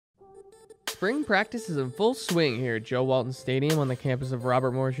Spring practice is in full swing here at Joe Walton Stadium on the campus of Robert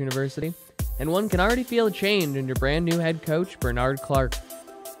Morris University, and one can already feel a change under brand new head coach Bernard Clark.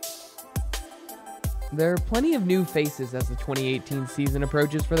 There are plenty of new faces as the 2018 season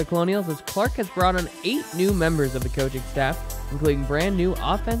approaches for the Colonials, as Clark has brought on 8 new members of the coaching staff, including brand new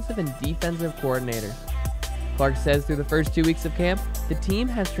offensive and defensive coordinators. Clark says through the first 2 weeks of camp, the team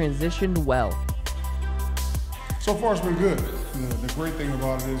has transitioned well. So far it's been good. The great thing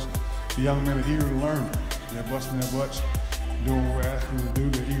about it is the young men are eager to learn. They're busting their butts, doing what we're asking them to do.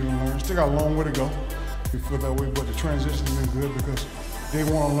 They're eager to learn. Still got a long way to go. We feel that way, but the transition has been good because they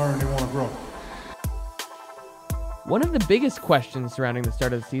want to learn, they want to grow. One of the biggest questions surrounding the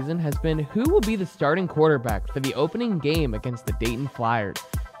start of the season has been who will be the starting quarterback for the opening game against the Dayton Flyers.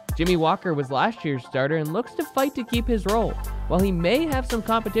 Jimmy Walker was last year's starter and looks to fight to keep his role, while he may have some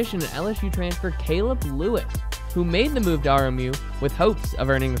competition in LSU transfer Caleb Lewis, who made the move to RMU with hopes of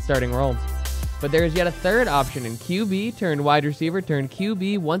earning the starting role. But there is yet a third option in QB turned wide receiver turned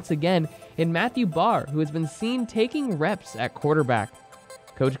QB once again in Matthew Barr, who has been seen taking reps at quarterback.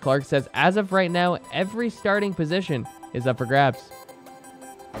 Coach Clark says as of right now, every starting position is up for grabs.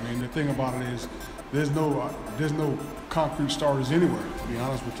 I mean, the thing about it is there's no concrete starters anywhere, to be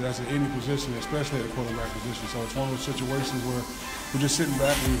honest with you. That's at any position, especially at the quarterback position. So it's one of those situations where we're just sitting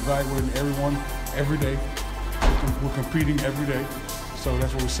back and evaluating everyone every day. We're competing every day. So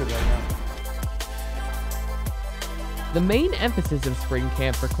that's where we sit right now. The main emphasis of spring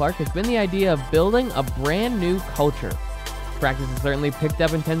camp for Clark has been the idea of building a brand new culture. Practice has certainly picked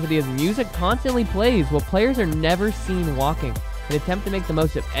up intensity as music constantly plays while players are never seen walking, an attempt to make the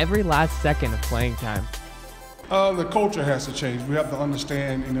most of every last second of playing time. The culture has to change. We have to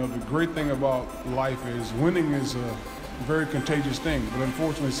understand, the great thing about life is winning is a very contagious thing, but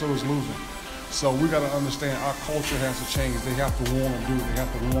unfortunately so is losing. So we got to understand our culture has to change. They have to want to do it. They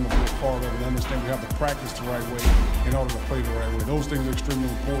have to want to be a part of it and understand we have to practice the right way in order to play the right way. Those things are extremely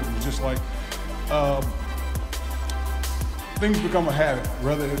important. It's just like things become a habit,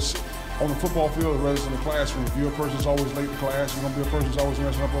 whether it's on the football field or whether it's in the classroom. If you're a person that's always late to class, you're going to be a person that's always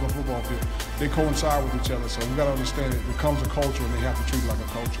messing up on the football field. They coincide with each other, so we've got to understand it becomes a culture and they have to treat it like a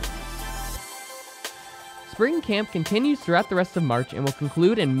culture. Spring camp continues throughout the rest of March and will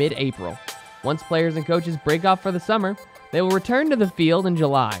conclude in mid-April. Once players and coaches break off for the summer, they will return to the field in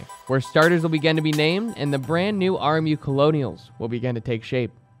July, where starters will begin to be named and the brand new RMU Colonials will begin to take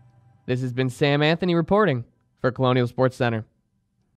shape. This has been Sam Anthony reporting for Colonial Sports Center.